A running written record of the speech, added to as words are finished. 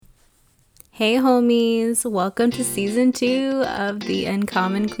Hey homies, welcome to season 2 of the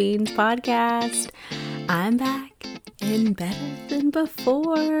Uncommon Queens podcast. I'm back and better than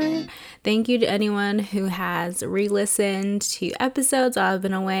before. Thank you to anyone who has re-listened to episodes while I've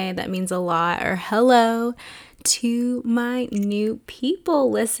been away. That means a lot. Or hello to my new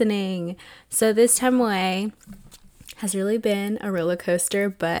people listening. So this time away has really been a roller coaster,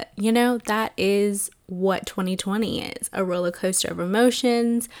 but that is what 2020 is, a roller coaster of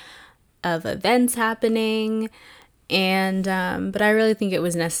emotions, of events happening, and but I really think it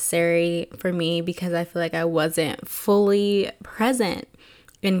was necessary for me because I feel like I wasn't fully present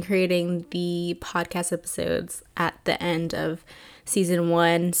in creating the podcast episodes at the end of season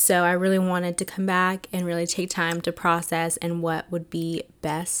 1. So I really wanted to come back and really take time to process and what would be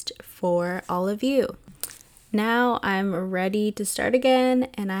best for all of you. Now I'm ready to start again,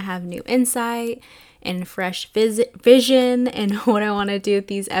 and I have new insight and fresh vision and what I want to do with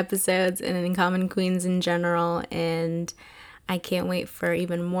these episodes and Uncommon Queens in general. And I can't wait for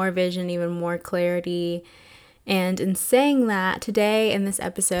even more vision, even more clarity. And in saying that, today in this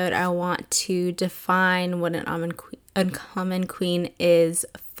episode, I want to define what an uncommon queen is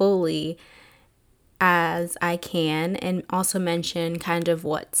fully as I can, and also mention kind of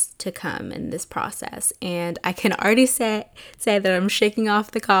what's to come in this process. And I can already say that I'm shaking off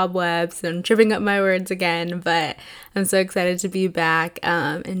the cobwebs and tripping up my words again, but I'm so excited to be back,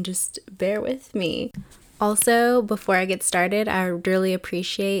 and just bear with me. Also, before I get started, I would really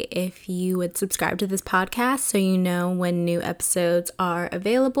appreciate if you would subscribe to this podcast so you know when new episodes are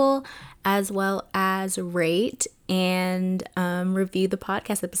available, as well as rate and review the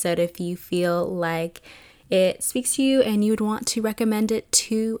podcast episode if you feel like it speaks to you and you would want to recommend it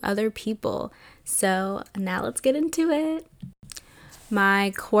to other people. So now let's get into it.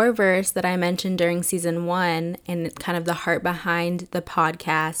 My core verse that I mentioned during season 1 and kind of the heart behind the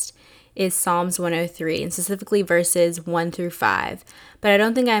podcast is Psalms 103, and specifically verses 1 through 5. But I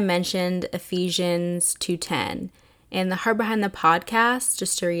don't think I mentioned Ephesians 2:10. And the heart behind the podcast,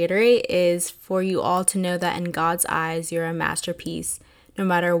 just to reiterate, is for you all to know that in God's eyes, you're a masterpiece. No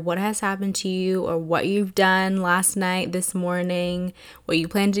matter what has happened to you or what you've done last night, this morning, what you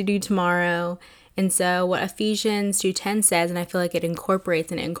plan to do tomorrow. And so what Ephesians 2:10 says, and I feel like it incorporates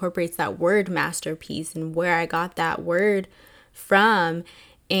that word masterpiece and where I got that word from.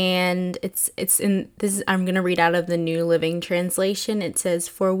 And it's in this, I'm going to read out of the New Living Translation. It says,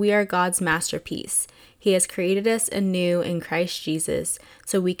 "For we are God's masterpiece. He has created us anew in Christ Jesus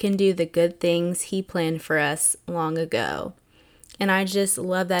so we can do the good things he planned for us long ago." And I just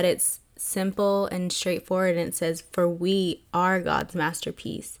love that it's simple and straightforward. And it says, for we are God's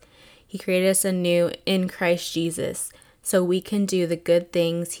masterpiece. He created us anew in Christ Jesus so we can do the good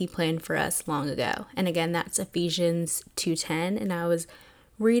things he planned for us long ago. And again, that's Ephesians 2:10. And I was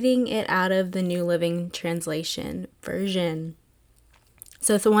reading it out of the New Living Translation version.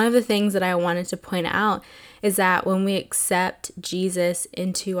 So one of the things that I wanted to point out is that when we accept Jesus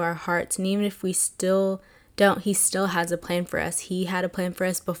into our hearts, and even if we still don't, he still has a plan for us. He had a plan for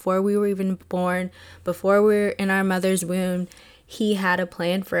us before we were even born, before we were in our mother's womb. He had a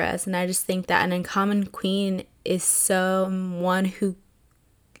plan for us. And I just think that an uncommon queen is someone who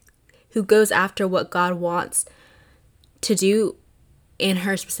goes after what God wants to do in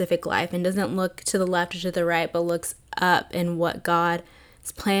her specific life and doesn't look to the left or to the right, but looks up in what God's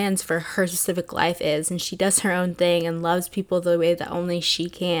plans for her specific life is. And she does her own thing and loves people the way that only she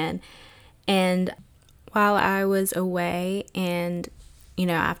can. And while I was away and,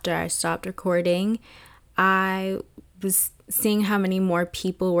 after I stopped recording, I was seeing how many more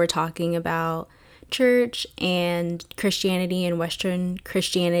people were talking about church and Christianity and Western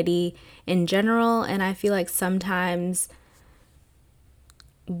Christianity in general. And I feel like sometimes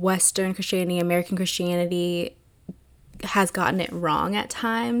Western Christianity, American Christianity has gotten it wrong at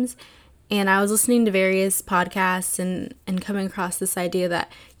times. And I was listening to various podcasts and coming across this idea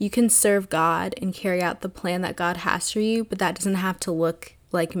that you can serve God and carry out the plan that God has for you, but that doesn't have to look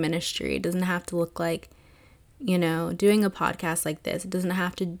like ministry. It doesn't have to look like, doing a podcast like this. It doesn't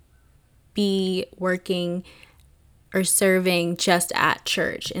have to be working or serving just at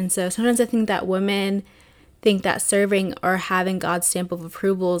church. And so sometimes I think that women think that serving or having God's stamp of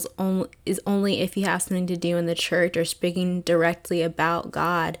approval is only if you have something to do in the church or speaking directly about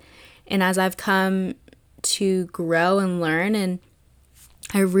God. And as I've come to grow and learn, and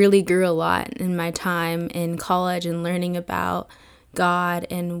I really grew a lot in my time in college and learning about God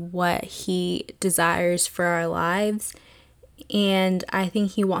and what he desires for our lives. And I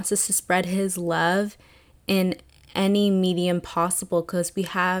think he wants us to spread his love in any medium possible, because we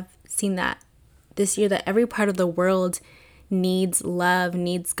have seen that this year that every part of the world needs love,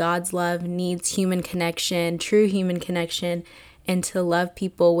 needs God's love, needs human connection, true human connection, and to love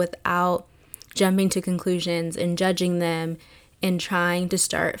people without jumping to conclusions and judging them and trying to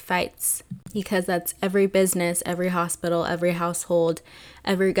start fights. Because that's every business, every hospital, every household,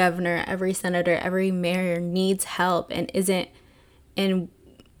 every governor, every senator, every mayor needs help and isn't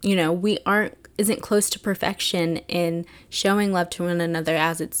close to perfection in showing love to one another,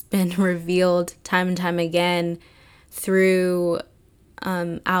 as it's been revealed time and time again through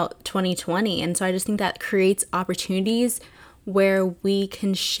out 2020. And so I just think that creates opportunities where we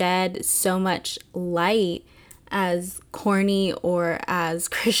can shed so much light, as corny or as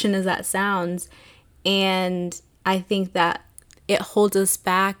Christian as that sounds. And I think that it holds us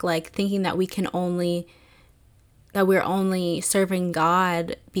back, like thinking that we're only serving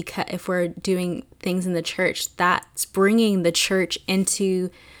God because if we're doing things in the church, that's bringing the church into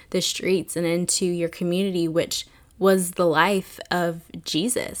the streets and into your community, which was the life of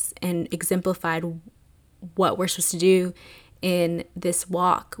Jesus and exemplified what we're supposed to do in this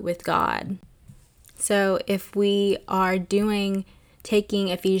walk with God. So if we are taking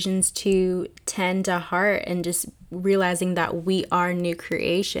Ephesians 2:10 to heart and just realizing that we are new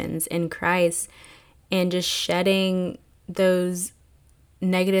creations in Christ, and just shedding those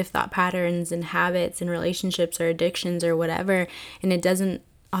negative thought patterns and habits and relationships or addictions or whatever, and it doesn't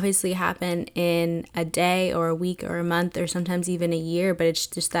obviously happen in a day or a week or a month or sometimes even a year, but it's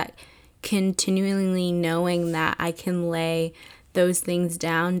just that continually knowing that I can lay those things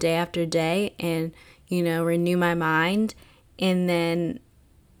down day after day and renew my mind, and then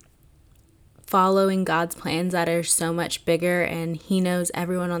following God's plans that are so much bigger, and He knows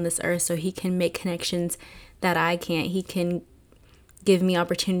everyone on this earth, so He can make connections that I can't. He can give me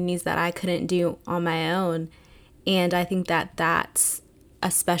opportunities that I couldn't do on my own. And I think that that's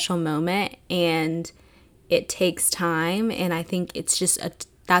a special moment, and it takes time. And I think it's just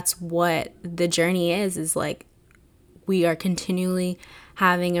that's what the journey is like we are continually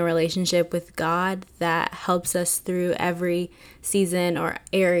having a relationship with God that helps us through every season or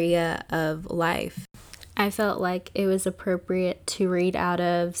area of life. I felt like it was appropriate to read out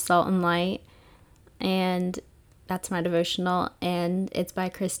of Salt and Light, and that's my devotional, and it's by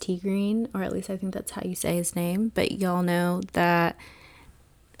Chris T. Green, or at least I think that's how you say his name, but y'all know that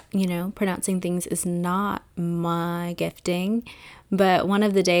pronouncing things is not my gifting. But one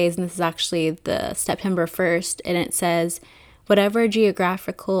of the days, and this is actually the September 1st, and it says, whatever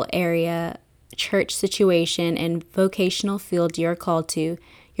geographical area, church situation, and vocational field you're called to,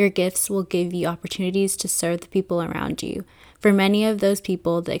 your gifts will give you opportunities to serve the people around you. For many of those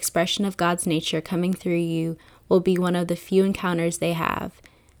people, the expression of God's nature coming through you will be one of the few encounters they have.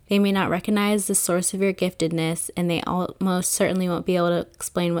 They may not recognize the source of your giftedness, and they almost certainly won't be able to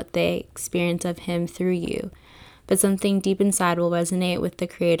explain what they experience of Him through you. But something deep inside will resonate with the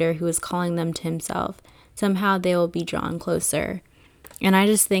Creator who is calling them to Himself. Somehow they will be drawn closer. And I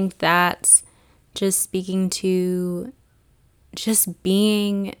just think that's just speaking to just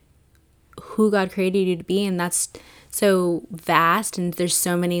being who God created you to be. And that's so vast, and there's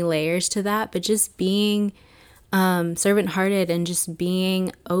so many layers to that. But just being servant-hearted and just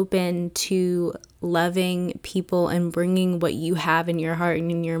being open to loving people and bringing what you have in your heart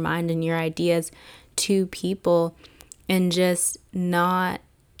and in your mind and your ideas to people, and just not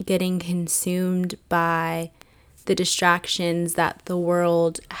getting consumed by the distractions that the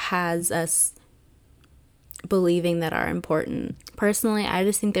world has us believing that are important. Personally, I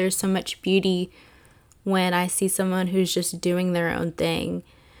just think there's so much beauty when I see someone who's just doing their own thing.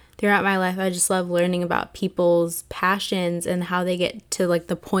 Throughout my life, I just love learning about people's passions and how they get to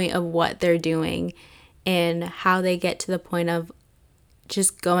the point of what they're doing, and how they get to the point of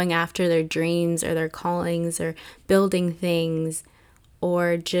just going after their dreams or their callings or building things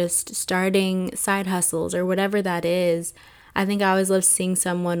or just starting side hustles or whatever that is. I think I always love seeing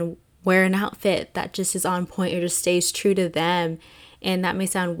someone wear an outfit that just is on point or just stays true to them. And that may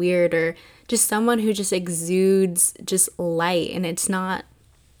sound weird, or just someone who just exudes just light, and it's not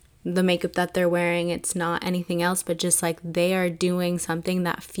the makeup that they're wearing, it's not anything else, but just they are doing something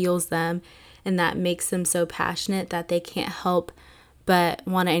that fuels them and that makes them so passionate that they can't help but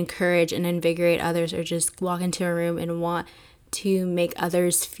want to encourage and invigorate others, or just walk into a room and want to make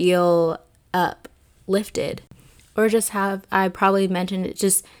others feel uplifted. Or just have, I probably mentioned it,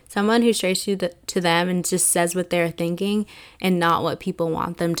 just someone who strays to them and just says what they're thinking and not what people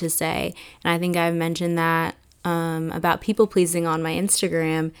want them to say. And I think I've mentioned that about people pleasing on my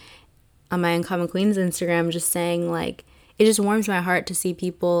Instagram, on my Uncommon Queens Instagram, just saying it just warms my heart to see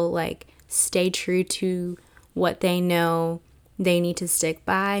people stay true to what they know they need to stick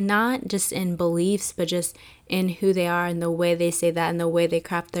by, not just in beliefs, but just in who they are and the way they say that and the way they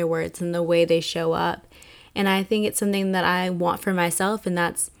craft their words and the way they show up. And I think it's something that I want for myself, and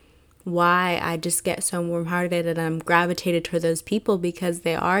that's why I just get so warm-hearted and I'm gravitated toward those people, because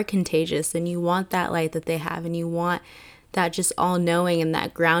they are contagious and you want that light that they have, and you want that just all-knowing and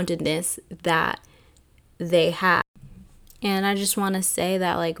that groundedness that they have. And I just want to say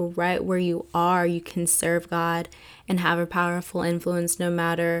that, like, right where you are, you can serve God and have a powerful influence no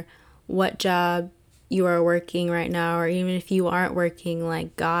matter what job you are working right now, or even if you aren't working.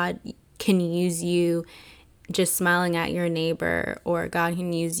 Like, God can use you just smiling at your neighbor, or God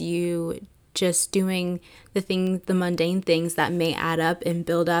can use you just doing the things, the mundane things that may add up and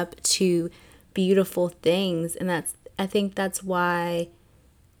build up to beautiful things. And I think that's why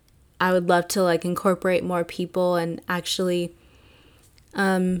I would love to, like, incorporate more people and actually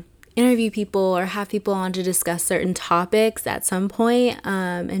interview people or have people on to discuss certain topics at some point,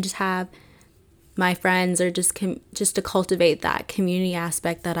 and just have my friends, or just to cultivate that community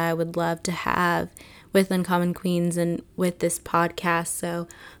aspect that I would love to have with Uncommon Queens and with this podcast. So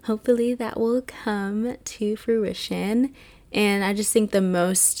hopefully that will come to fruition. And I just think the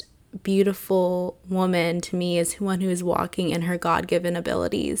most beautiful woman to me is one who is walking in her God-given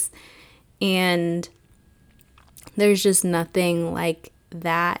abilities. And there's just nothing like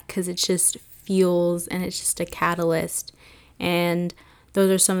that, because it just fuels and it's just a catalyst. And those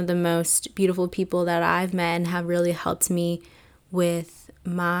are some of the most beautiful people that I've met and have really helped me with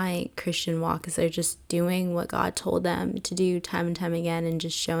my Christian walk, because they're just doing what God told them to do time and time again, and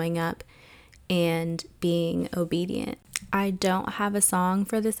just showing up and being obedient. I don't have a song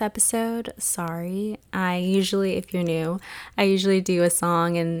for this episode. Sorry. If you're new, I usually do a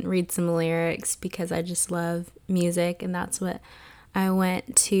song and read some lyrics, because I just love music, and that's what I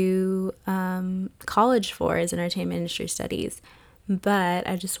went to college for, is entertainment industry studies. But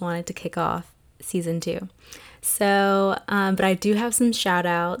I just wanted to kick off season 2. So, but I do have some shout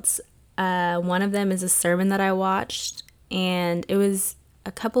outs. One of them is a sermon that I watched, and it was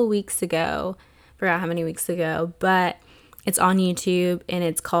a couple weeks ago. Forgot how many weeks ago, but it's on YouTube, and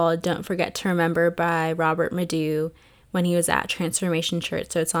it's called Don't Forget to Remember by Robert Madu, when he was at Transformation Church.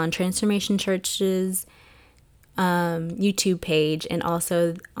 So it's on Transformation Church's YouTube page, and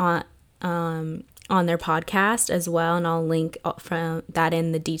also on their podcast as well. And I'll link from that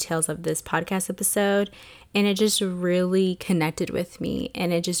in the details of this podcast episode. And it just really connected with me,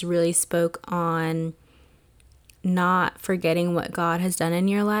 and it just really spoke on not forgetting what God has done in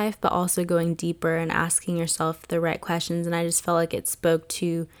your life, but also going deeper and asking yourself the right questions. And I just felt like it spoke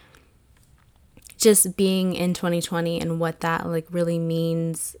to just being in 2020 and what that, like, really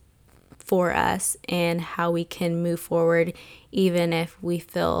means for us, and how we can move forward even if we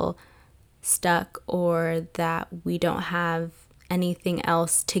feel stuck or that we don't have anything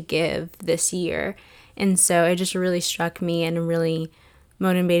else to give this year. And so it just really struck me and really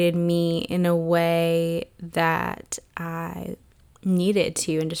motivated me in a way that I needed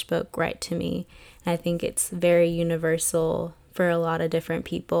to, and just spoke right to me. And I think it's very universal for a lot of different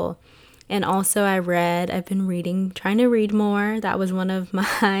people. And also I've been trying to read more. That was one of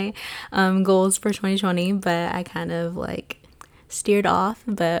my goals for 2020, but I kind of steered off,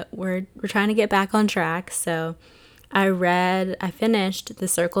 but we're trying to get back on track. So I finished The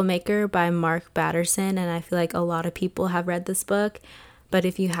Circle Maker by Mark Batterson, and I feel like a lot of people have read this book, but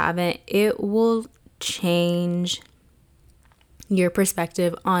if you haven't, it will change your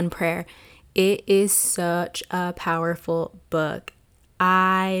perspective on prayer. It is such a powerful book.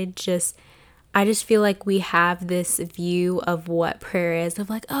 I just feel like we have this view of what prayer is, of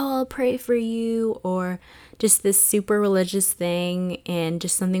like, oh, I'll pray for you, or just this super religious thing and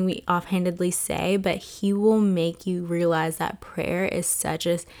just something we offhandedly say. But he will make you realize that prayer is such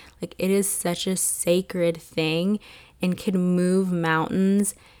a sacred thing, and can move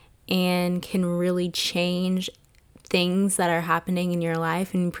mountains and can really change things that are happening in your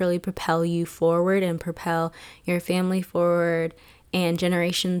life, and really propel you forward and propel your family forward and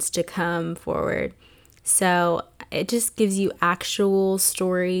generations to come forward. So it just gives you actual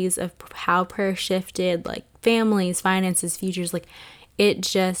stories of how prayer shifted, like families, finances, futures. Like, it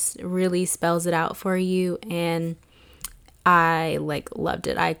just really spells it out for you, and I loved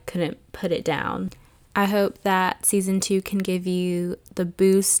it. I couldn't put it down. I hope that season 2 can give you the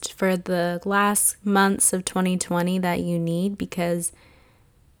boost for the last months of 2020 that you need, because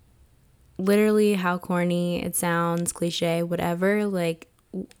literally, how corny it sounds, cliche, whatever,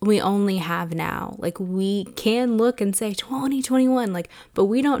 we only have now. We can look and say 2021, but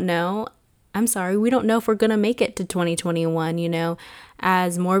we don't know. I'm sorry, we don't know if we're gonna make it to 2021,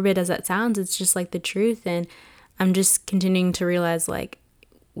 As morbid as that sounds, it's just the truth. And I'm just continuing to realize, like,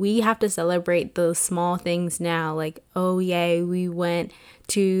 we have to celebrate those small things now. Like, oh yay, we went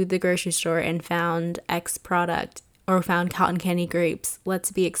to the grocery store and found X product or found cotton candy grapes. Let's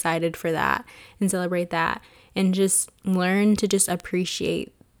be excited for that and celebrate that, and just learn to just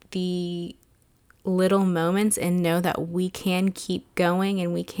appreciate the little moments and know that we can keep going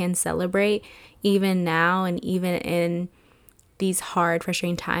and we can celebrate even now and even in these hard,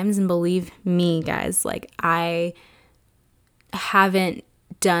 frustrating times. And believe me, guys, like, I haven't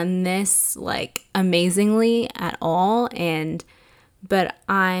done this like amazingly at all, but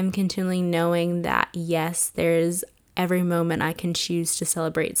I'm continually knowing that yes, there's every moment I can choose to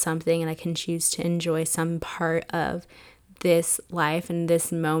celebrate something, and I can choose to enjoy some part of this life and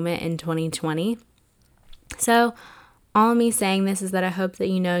this moment in 2020. So all me saying this is that I hope that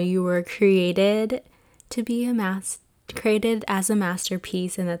you were created to be created as a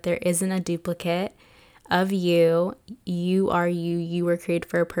masterpiece, and that there isn't a duplicate of you. You are you. You were created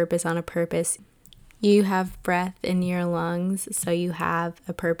for a purpose, on a purpose. You have breath in your lungs, so you have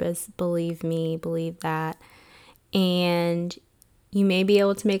a purpose. Believe me, believe that. And you may be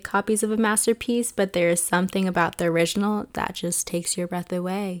able to make copies of a masterpiece, but there is something about the original that just takes your breath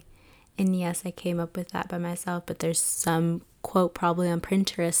away. And yes, I came up with that by myself, but there's some quote probably on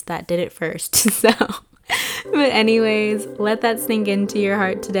Pinterest that did it first. So, but anyways, let that sink into your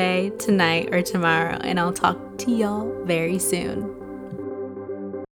heart today, tonight, or tomorrow, and I'll talk to y'all very soon.